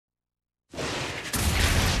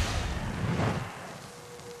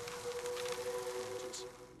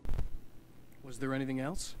there anything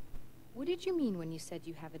else? What did you mean when you said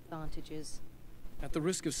you have advantages? At the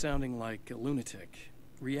risk of sounding like a lunatic,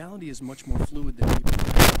 reality is much more fluid than people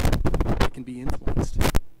think. It can be influenced.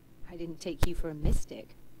 I didn't take you for a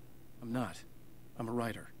mystic. I'm not. I'm a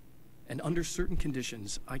writer. And under certain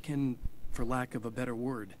conditions, I can, for lack of a better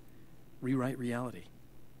word, rewrite reality.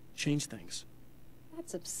 Change things.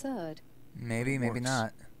 That's absurd. Maybe, maybe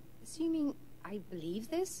not. Assuming I believe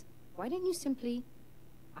this, why don't you simply,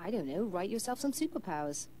 I don't know, write yourself some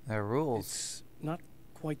superpowers? There are rules. It's not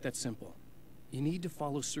quite that simple. You need to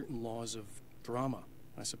follow certain laws of drama,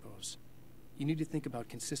 I suppose. You need to think about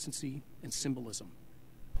consistency and symbolism.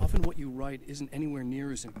 Often what you write isn't anywhere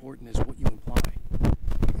near as important as what you imply.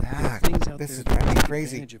 Ah, Things out this is there that driving me take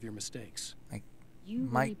crazy. advantage of your mistakes. You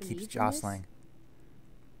really Mike believe keeps in jostling.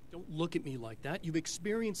 Don't look at me like that. You've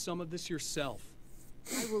experienced some of this yourself.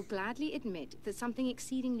 this? I will gladly admit that something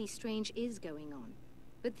exceedingly strange is going on.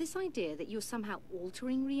 But this idea that you're somehow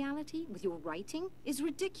altering reality with your writing is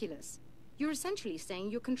ridiculous. You're essentially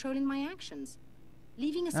saying you're controlling my actions.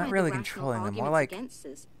 Leaving aside Not really the rational controlling them, more arguments like against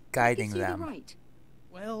this, guiding what gives you them. the right?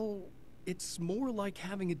 Well, it's more like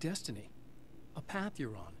having a destiny. A path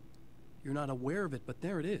you're on. You're not aware of it, but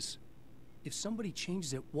there it is. If somebody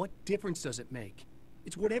changes it, what difference does it make?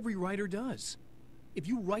 It's what every writer does. If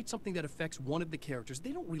you write something that affects one of the characters,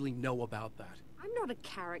 they don't really know about that. I'm not a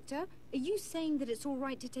character. Are you saying that it's all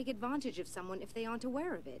right to take advantage of someone if they aren't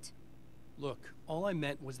aware of it? Look, all I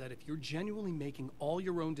meant was that if you're genuinely making all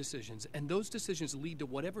your own decisions, and those decisions lead to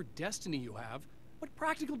whatever destiny you have, what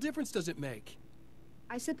practical difference does it make?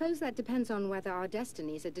 I suppose that depends on whether our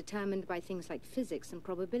destinies are determined by things like physics and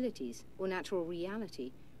probabilities, or natural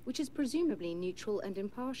reality, which is presumably neutral and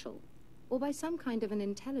impartial, or by some kind of an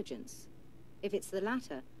intelligence. If it's the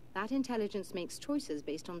latter, that intelligence makes choices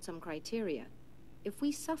based on some criteria. If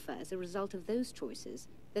we suffer as a result of those choices,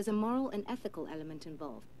 there's a moral and ethical element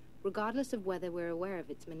involved, regardless of whether we're aware of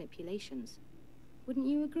its manipulations. Wouldn't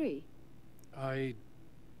you agree?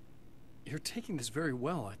 You're taking this very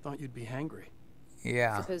well. I thought you'd be hangry.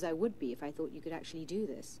 Yeah. Suppose I would be if I thought you could actually do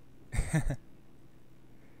this.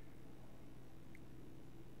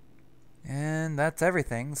 And that's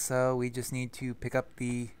everything, so we just need to pick up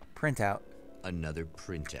the printout. Another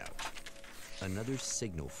printout. Another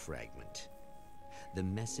signal fragment. The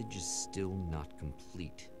message is still not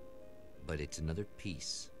complete, but it's another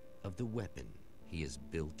piece of the weapon he has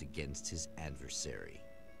built against his adversary.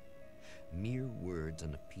 Mere words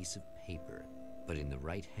on a piece of paper, but in the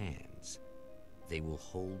right hands, they will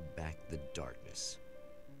hold back the darkness.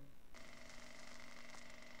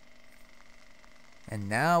 And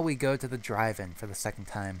now we go to the drive-in for the second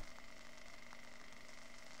time.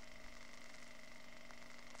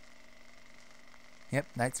 Yep,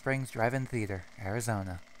 Night Springs Drive-In Theater,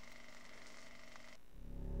 Arizona.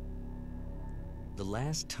 The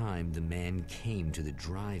last time the man came to the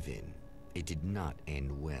drive-in, it did not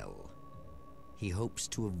end well. He hopes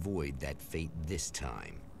to avoid that fate this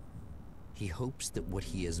time. He hopes that what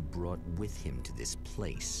he has brought with him to this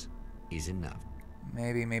place is enough.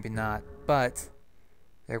 Maybe, maybe not, but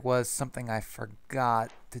there was something I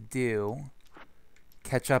forgot to do.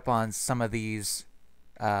 Catch up on some of these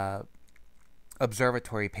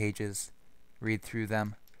observatory pages. Read through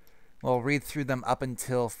them. Well, read through them up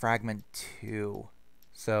until Fragment 2.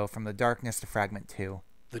 So, from the darkness to Fragment 2.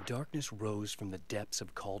 The darkness rose from the depths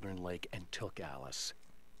of Cauldron Lake and took Alice.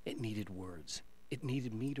 It needed words. It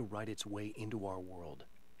needed me to write its way into our world.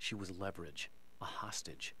 She was leverage, a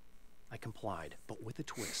hostage. I complied, but with a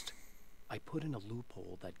twist. I put in a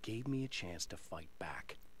loophole that gave me a chance to fight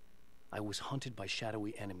back. I was hunted by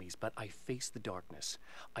shadowy enemies, but I faced the darkness.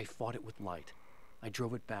 I fought it with light. I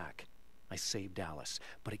drove it back. I saved Alice,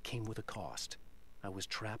 but it came with a cost. I was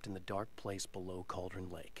trapped in the dark place below Cauldron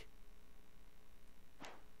Lake.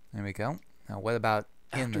 There we go. Now, what about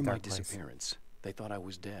in the dark After my place? disappearance, they thought I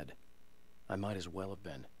was dead. I might as well have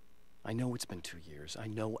been. I know it's been 2 years. I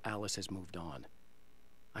know Alice has moved on.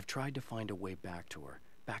 I've tried to find a way back to her,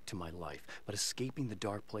 back to my life, but escaping the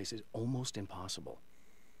dark place is almost impossible.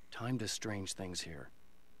 Time does strange things here,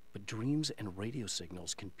 but dreams and radio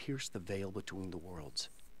signals can pierce the veil between the worlds.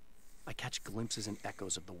 I catch glimpses and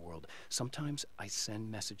echoes of the world. Sometimes I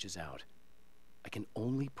send messages out. I can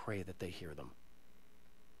only pray that they hear them.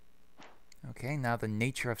 Okay, now the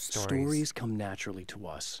nature of stories. Stories come naturally to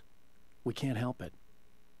us. We can't help it.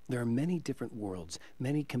 There are many different worlds,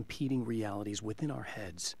 many competing realities within our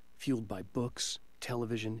heads, fueled by books,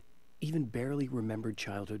 television, even barely remembered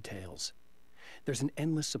childhood tales. There's an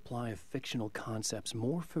endless supply of fictional concepts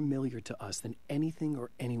more familiar to us than anything or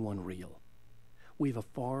anyone real. We have a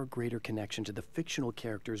far greater connection to the fictional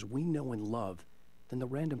characters we know and love than the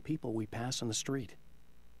random people we pass on the street.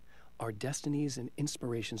 Our destinies and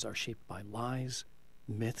inspirations are shaped by lies,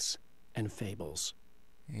 myths, and fables.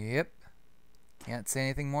 Yep. Can't say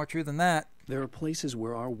anything more true than that. There are places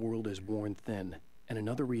where our world is worn thin, and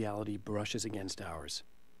another reality brushes against ours.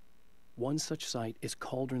 One such site is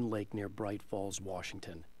Cauldron Lake near Bright Falls,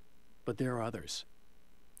 Washington. But there are others.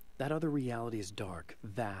 That other reality is dark,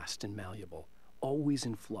 vast, and malleable, always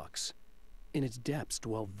in flux. In its depths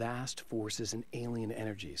dwell vast forces and alien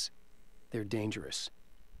energies. They're dangerous.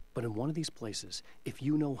 But in one of these places, if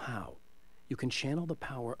you know how, you can channel the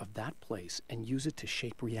power of that place and use it to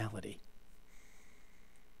shape reality.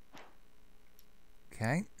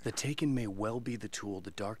 Okay. The Taken may well be the tool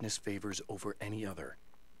the darkness favors over any other.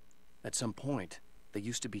 At some point, they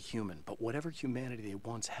used to be human, but whatever humanity they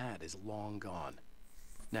once had is long gone.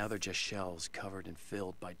 Now they're just shells covered and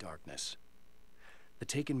filled by darkness. The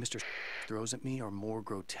Taken Mr. throws at me are more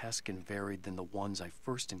grotesque and varied than the ones I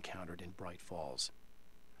first encountered in Bright Falls.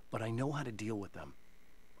 But I know how to deal with them.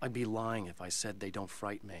 I'd be lying if I said they don't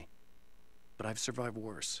frighten me. But I've survived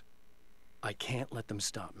worse. I can't let them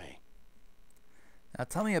stop me. Now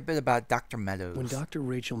tell me a bit about Dr. Meadows. When Dr.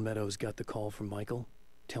 Rachel Meadows got the call from Michael,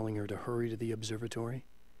 telling her to hurry to the observatory,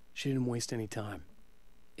 she didn't waste any time.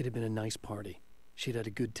 It had been a nice party. She'd had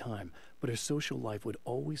a good time, but her social life would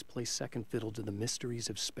always play second fiddle to the mysteries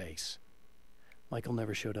of space. Michael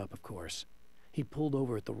never showed up, of course. He pulled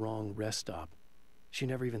over at the wrong rest stop. She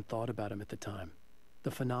never even thought about him at the time.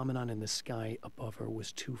 The phenomenon in the sky above her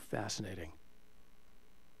was too fascinating.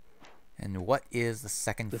 And what is the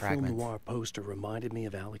second fragment? The film noir poster reminded me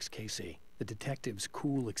of Alex Casey, the detective's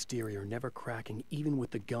cool exterior never cracking even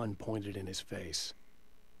with the gun pointed in his face.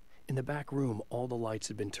 In the back room, all the lights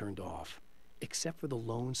had been turned off, except for the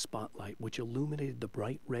lone spotlight which illuminated the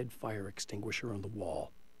bright red fire extinguisher on the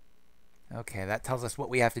wall. Okay, that tells us what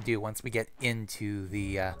we have to do once we get into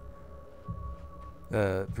the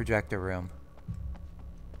projector room.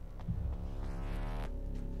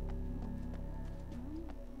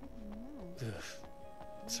 Ugh.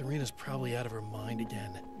 Serena's probably out of her mind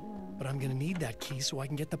again. But I'm gonna need that key so I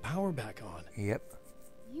can get the power back on. Yep.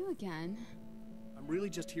 You again. I'm really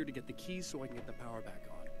just here to get the keys so I can get the power back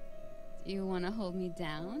on. You want to hold me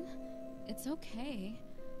down? It's okay.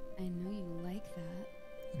 I know you like that.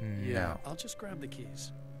 Yeah, I'll just grab the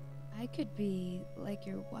keys. I could be like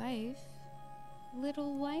your wife.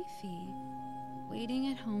 Little wifey.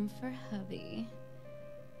 Waiting at home for hubby.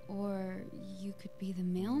 Or you could be the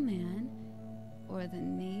mailman. Or the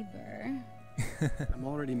neighbor. I'm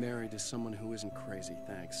already married to someone who isn't crazy,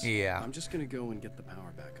 thanks. Yeah. I'm just gonna go and get the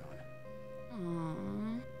power back on.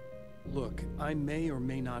 Aww. Look, I may or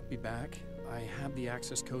may not be back. I have the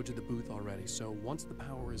access code to the booth already, so once the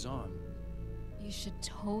power is on... You should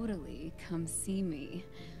totally come see me.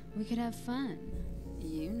 We could have fun.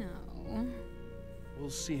 You know. We'll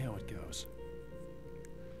see how it goes.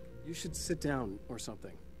 You should sit down or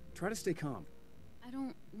something. Try to stay calm. I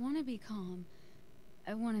don't want to be calm.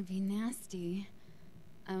 I want to be nasty.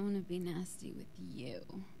 I want to be nasty with you.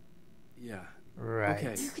 Yeah. Right.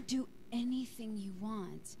 Okay. You could do anything you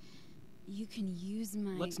want. You can use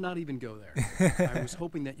my... Let's not even go there. I was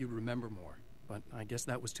hoping that you'd remember more, but I guess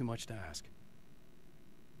that was too much to ask.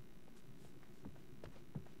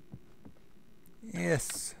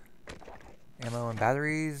 Yes. Ammo and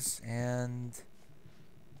batteries and...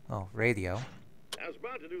 oh, radio. I was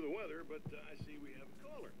about to do the weather, but I see we have a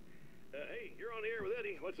caller. Hey, you're on the air with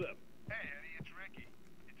Eddie. What's up? Hey, Eddie, it's Ricky.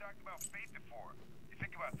 You talked about fate before. You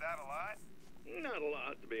think about that a lot? Not a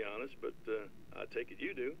lot, to be honest, but I take it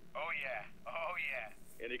you do. Oh, yeah. Oh, yeah.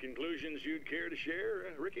 Any conclusions you'd care to share,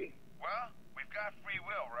 Ricky? Well, we've got free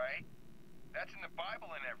will, right? That's in the Bible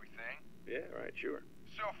and everything. Yeah, right, sure.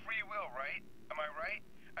 So free will, right? Am I right?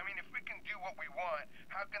 I mean, if we can do what we want,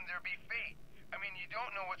 how can there be fate? I mean, you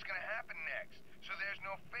don't know what's going to happen next, so there's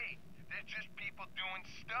no fate. There's just people doing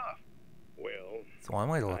stuff. Well, It's one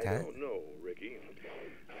way to look I at it. don't know, Ricky.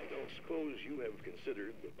 I don't suppose you have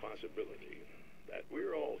considered the possibility that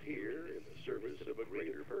we're all here in the service of a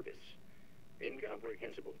greater purpose,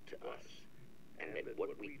 incomprehensible to us, and that what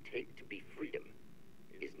we take to be freedom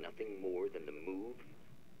is nothing more than the move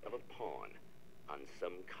of a pawn on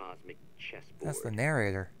some cosmic chessboard. That's the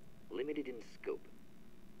narrator. Limited in scope,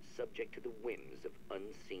 subject to the whims of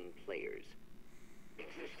unseen players,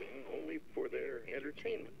 existing only for their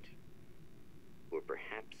entertainment. or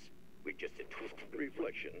perhaps we're just a twisted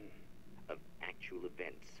Reflection of actual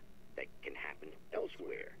events that can happen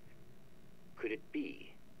elsewhere. Could it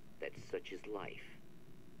be that such is life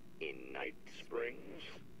in Night Springs.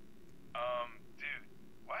 Dude,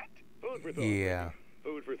 what? Food for thought. Yeah. Ricky.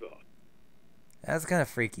 Food for thought. That's kind of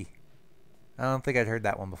freaky. I don't think I'd heard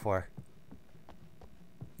that one before.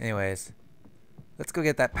 Anyways, let's go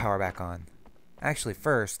get that power back on. Actually,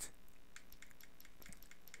 first,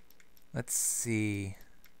 let's see.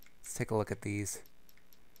 Let's take a look at these.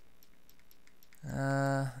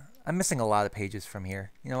 I'm missing a lot of pages from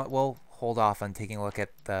here. You know what? We'll hold off on taking a look at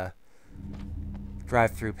the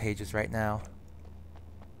drive-through pages right now.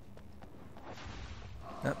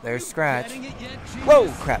 Oh, there's Scratch.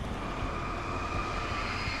 Whoa, crap.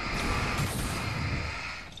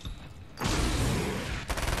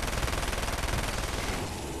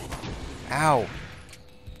 Ow.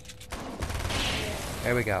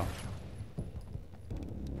 There we go.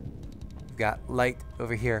 We've got light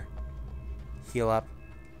over here. Heal up.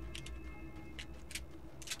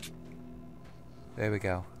 There we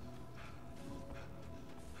go.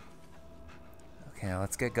 Okay, now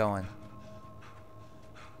let's get going.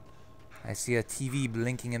 I see a TV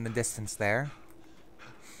blinking in the distance there.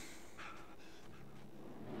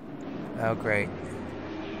 Oh, great.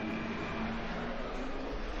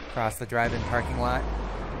 Across the drive-in parking lot.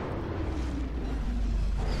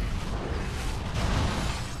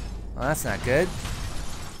 Well, that's not good.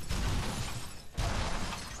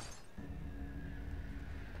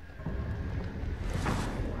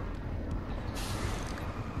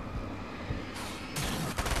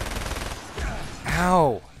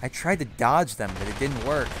 Ow! I tried to dodge them, but it didn't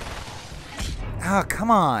work. Ah,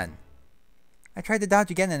 come on! I tried to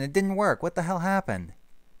dodge again and it didn't work. What the hell happened?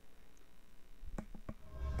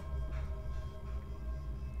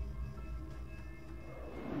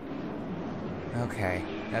 Okay,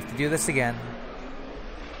 I have to do this again.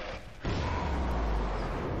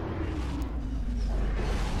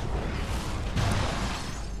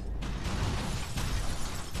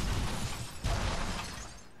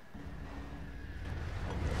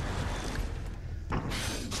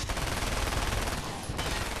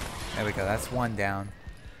 There we go, that's one down.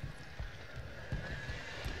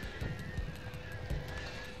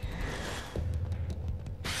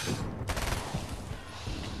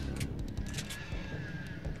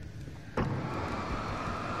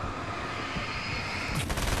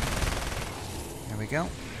 There we go.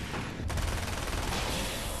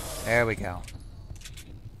 There we go.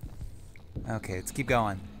 Okay, let's keep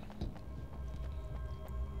going.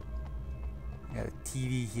 Got a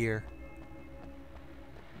TV here.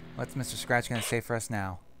 What's Mr. Scratch gonna say for us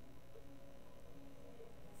now?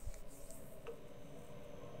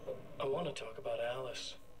 I want to talk about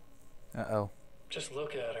Alice. Uh-oh. Just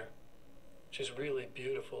look at her. She's really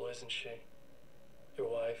beautiful, isn't she? Your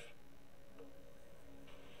wife.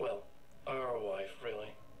 Well, our wife,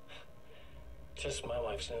 really. Just my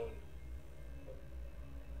wife soon.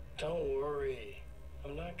 Don't worry.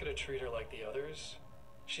 I'm not gonna treat her like the others.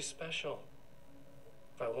 She's special.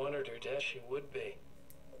 If I wanted her dead, she would be.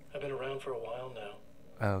 I've been around for a while now.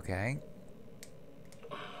 Okay.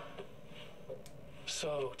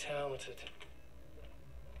 So talented.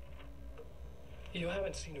 You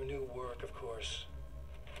haven't seen her new work, of course.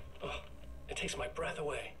 Oh, it takes my breath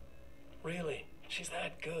away. Really, she's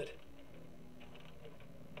that good.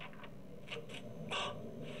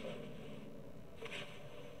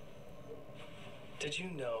 Did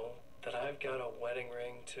you know that I've got a wedding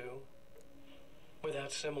ring, too? We're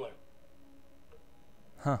that similar.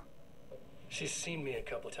 Huh. She's seen me a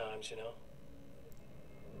couple of times, you know.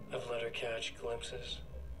 I've let her catch glimpses.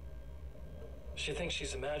 She thinks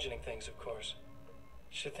she's imagining things, of course.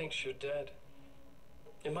 She thinks you're dead.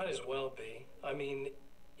 It might as well be. I mean,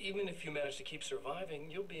 even if you manage to keep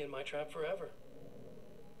surviving, you'll be in my trap forever.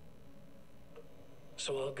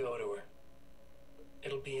 So I'll go to her.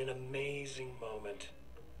 It'll be an amazing moment.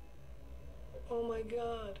 Oh my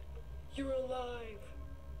God, you're alive.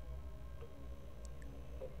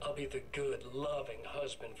 I'll be the good, loving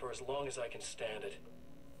husband for as long as I can stand it.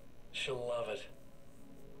 She'll love it.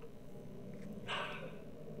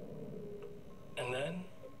 And then,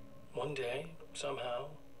 one day, somehow,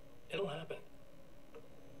 it'll happen.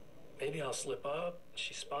 Maybe I'll slip up,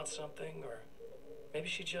 she spots something, or maybe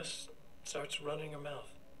she just starts running her mouth.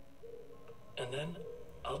 And then,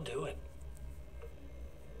 I'll do it.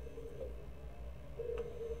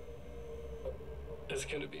 It's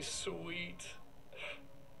gonna be sweet.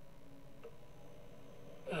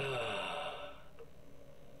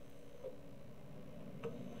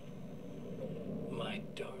 My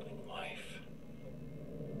darling wife.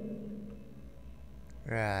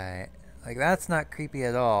 Right. Like, that's not creepy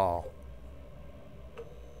at all.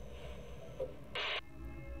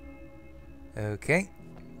 Okay.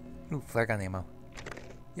 Ooh, flare gun ammo.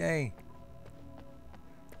 Yay.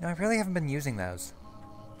 No, I really haven't been using those.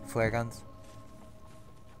 Flare guns.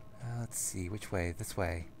 Let's see, which way? This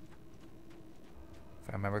way.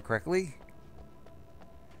 If I remember correctly.